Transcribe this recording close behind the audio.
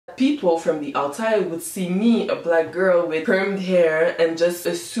people from the outside would see me, a black girl with permed hair, and just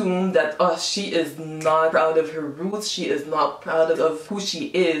assume that, oh, she is not proud of her roots, she is not proud of who she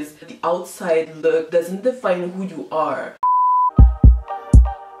is. The outside look doesn't define who you are.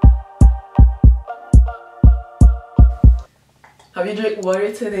 Have you drank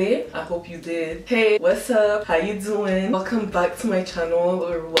water today? I hope you did. Hey, what's up? How you doing? Welcome back to my channel,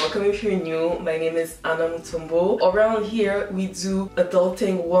 or welcome if you're new. My name is Anna Mutombo. Around here, we do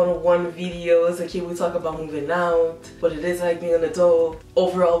adulting 101 videos. Okay, we talk about moving out, what it is like being an adult.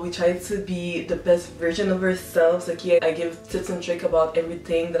 Overall, we try to be the best version of ourselves. Okay, I give tips and tricks about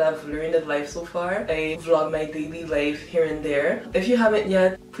everything that I've learned in life so far. I vlog my daily life here and there. If you haven't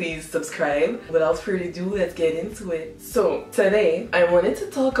yet, please subscribe. Without further ado, let's get into it. So today, I wanted to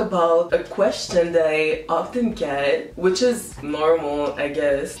talk about a question that I often get, which is normal, I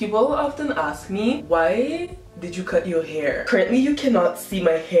guess. People often ask me, why did you cut your hair? Currently you cannot see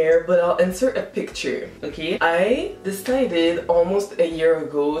my hair, but I'll insert a picture, okay? I decided almost a year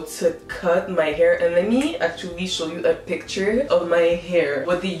ago to cut my hair, and let me actually show you a picture of my hair,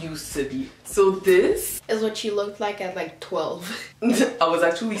 what they used to be. So this is what you looked like at like 12. I was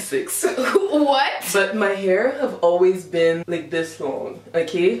actually 6. What? But my hair have always been like this long,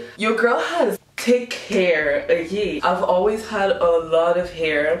 okay? Your girl has thick hair, okay? I've always had a lot of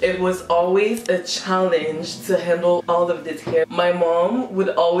hair. It was always a challenge to handle all of this hair. My mom would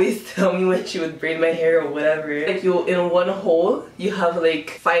always tell me when she would braid my hair or whatever, like, you in one hole you have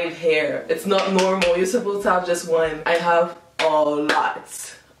like 5 hair. It's not normal. You're supposed to have just one. I have a lot,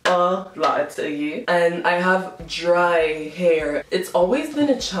 okay? And I have dry hair. It's always been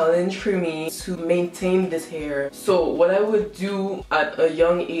a challenge for me to maintain this hair. So what I would do at a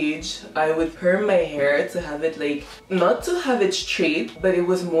young age, I would perm my hair to have it like, not to have it straight, but it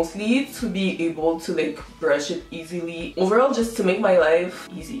was mostly to be able to like brush it easily. Overall, just to make my life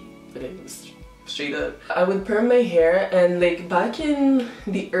easy. But it was straight up. I would perm my hair, and like back in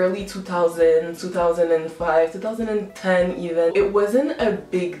the early 2000s, 2005, 2010 even, it wasn't a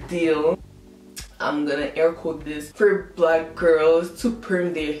big deal, I'm gonna air quote this, for black girls to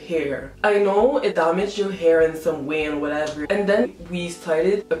perm their hair. I know it damaged your hair in some way and whatever, and then we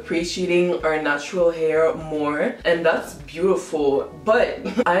started appreciating our natural hair more, and that's beautiful. But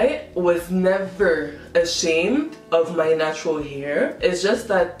I was never ashamed of my natural hair. It's just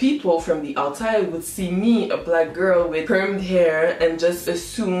that people from the outside would see me, a black girl with permed hair, and just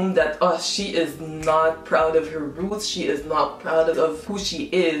assume that, oh, she is not proud of her roots, she is not proud of who she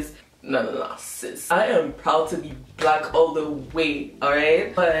is. No, sis. I am proud to be black all the way,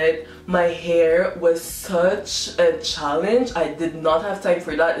 alright? But my hair was such a challenge. I did not have time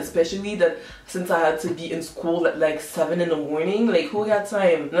for that, especially that since I had to be in school at like 7 in the morning. Like, who had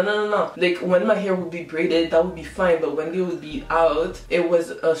time? No. Like, when my hair would be braided, that would be fine, but when they would be out, it was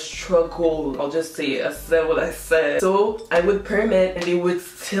a struggle. I'll just say it. I said what I said. So I would perm it, and it would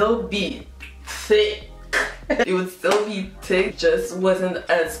still be thick. It would still be thick, just wasn't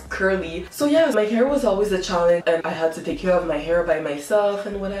as curly. So yeah, my hair was always a challenge, and I had to take care of my hair by myself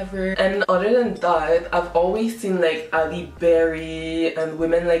and whatever. And other than that, I've always seen like Ali Berry and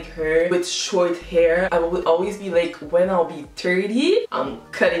women like her with short hair. I would always be like, when I'll be 30, I'm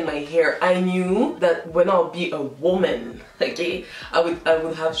cutting my hair. I knew that when I'll be a woman, okay, I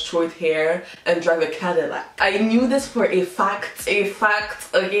would have short hair and drive a Cadillac. I knew this for a fact,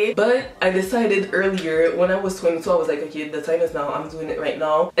 okay? But I decided earlier, when I was 22, I was like, okay, the time is now, I'm doing it right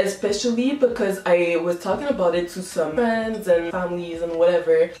now. Especially because I was talking about it to some friends and families and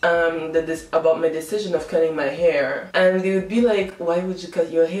whatever, about my decision of cutting my hair. And they would be like, why would you cut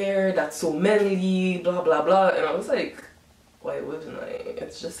your hair? That's so manly, blah blah blah. And I was like, why wouldn't I?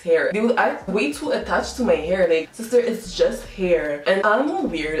 It's just hair. They would act way too attached to my hair. Like, sister, it's just hair. And I'm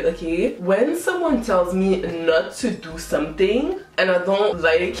weird, okay? When someone tells me not to do something and I don't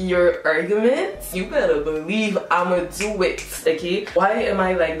like your arguments, you better believe I'ma do it, okay? Why am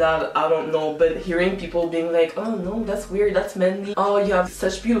I like that? I don't know. But hearing people being like, oh no, that's weird, that's manly. Oh, you have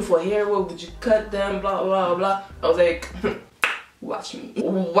such beautiful hair, why would you cut them? Blah blah blah. I was like, watch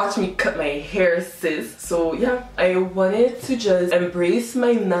me cut my hair, sis. So yeah, I wanted to just embrace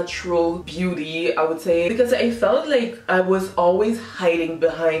my natural beauty, I would say, because I felt like I was always hiding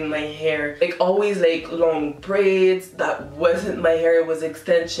behind my hair, like always like long braids that wasn't my hair, it was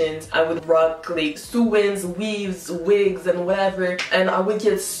extensions. I would rock like sew-ins, weaves, wigs and whatever, and I would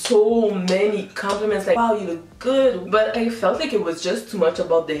get so many compliments like, wow, you look good, but I felt like it was just too much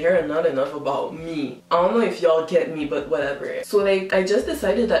about the hair and not enough about me. I don't know if y'all get me, but whatever. So like I just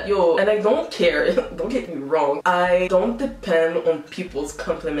decided that yo, and I don't care, don't get me wrong, I don't depend on people's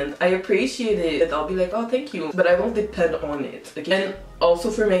compliments. I appreciate it, I'll be like, oh thank you, but I don't depend on it, okay? And also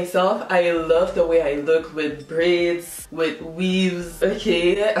for myself, I love the way I look with braids, with weaves,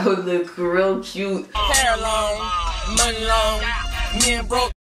 okay? I would look real cute. Hair long, money long, me and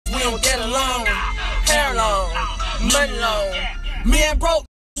broke, we don't get along. Hair long, money long, me and broke,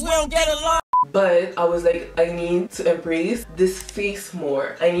 we don't get along. But I was like, I need to embrace this face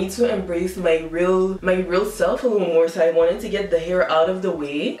more. I need to embrace my real self a little more. So I wanted to get the hair out of the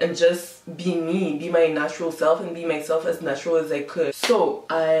way and just be me, be my natural self and be myself as natural as I could. So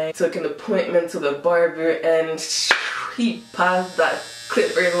I took an appointment to the barber and he passed that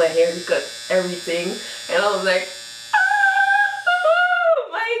clipper in my hair to cut everything. And I was like,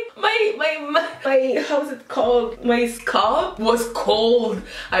 my how's it called? My scalp was cold.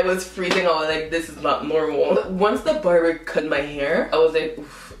 I was freezing. I was like, this is not normal. But once the barber cut my hair, I was like,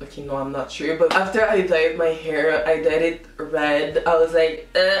 oof, okay, no, I'm not sure. But after I dyed my hair, I dyed it red. I was like,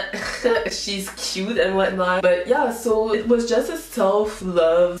 she's cute and whatnot. But yeah, so it was just a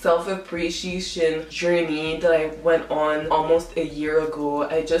self-love, self-appreciation journey that I went on almost a year ago.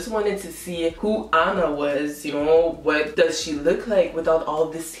 I just wanted to see who Anna was, you know, what does she look like without all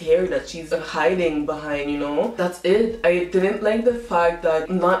this hair that she's hiding behind, you know? That's it. I didn't like the fact that,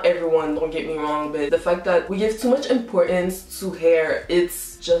 not everyone, don't get me wrong, but the fact that we give too much importance to hair.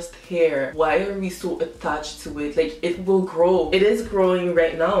 It's just hair. Why are we so attached to it? Like, it will grow. It is growing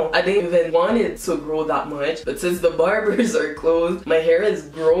right now. I didn't even want it to grow that much, but since the barbers are closed, my hair is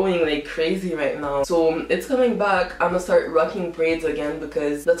growing like crazy right now. So it's coming back. I'm gonna start rocking braids again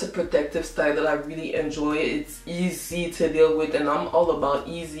because that's a protective style that I really enjoy. It's easy to deal with and I'm all about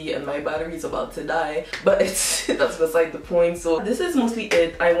easy and my battery's about to die, but it's that's beside the point. So this is mostly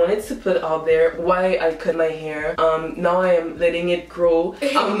it. I wanted to put out there why I cut my hair. Now I am letting it grow.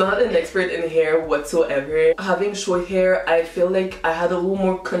 I'm not an expert in hair whatsoever. Having short hair, I feel like I had a little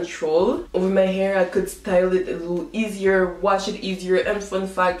more control over my hair. I could style it a little easier, wash it easier, and fun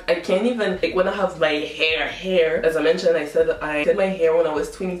fact, I can't even, like when I have my hair, as I mentioned, I said I did my hair when I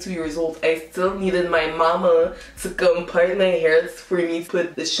was 22 years old. I still needed my mama to come part my hair for me to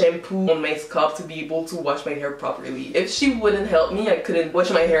put the shampoo on my scalp to be able to wash my hair properly. If she wouldn't help me, I couldn't wash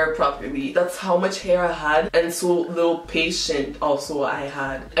my hair properly. That's how much hair I had and so little patient also I had.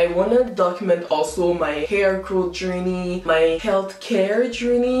 I want to document also my hair growth journey, my health care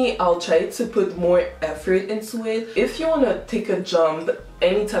journey. I'll try to put more effort into it. If you want to take a jump,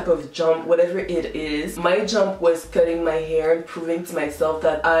 any type of jump, whatever it is, my jump was cutting my hair and proving to myself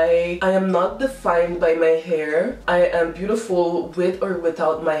that I am not defined by my hair. I am beautiful with or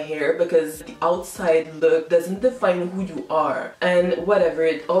without my hair because the outside look doesn't define who you are. And whatever,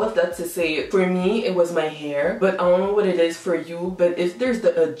 all of that to say, for me it was my hair, but I don't know what it is for you. But if there's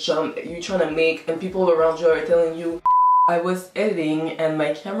a jump that you're trying to make and people around you are telling you, I was editing and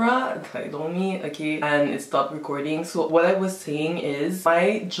my camera died on me, okay, and it stopped recording. So what I was saying is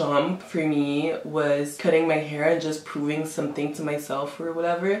my jump for me was cutting my hair and just proving something to myself or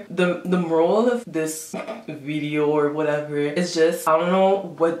whatever. The moral of this video or whatever is just, I don't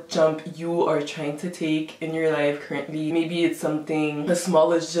know what jump you are trying to take in your life currently. Maybe it's something as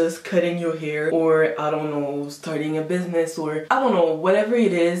small as just cutting your hair, or I don't know, starting a business, or I don't know, whatever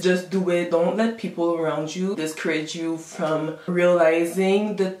it is, just do it. Don't let people around you discourage you from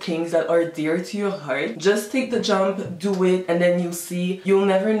realizing the things that are dear to your heart. Just take the jump, do it, and then you'll see. You'll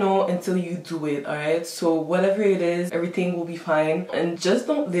never know until you do it, alright? So whatever it is, everything will be fine. And just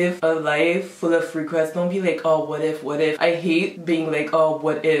don't live a life full of regrets. Don't be like, oh, what if, what if? I hate being like, oh,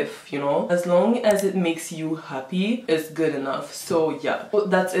 what if, you know? As long as it makes you happy, it's good enough. So yeah, well,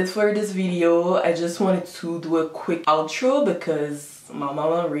 that's it for this video. I just wanted to do a quick outro because my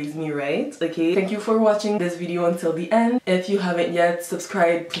mama raised me right, okay? Thank you for watching this video until the end. If you haven't yet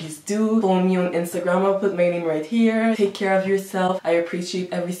subscribed, please do. Follow me on Instagram, I'll put my name right here. Take care of yourself. I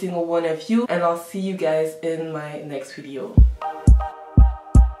appreciate every single one of you, and I'll see you guys in my next video.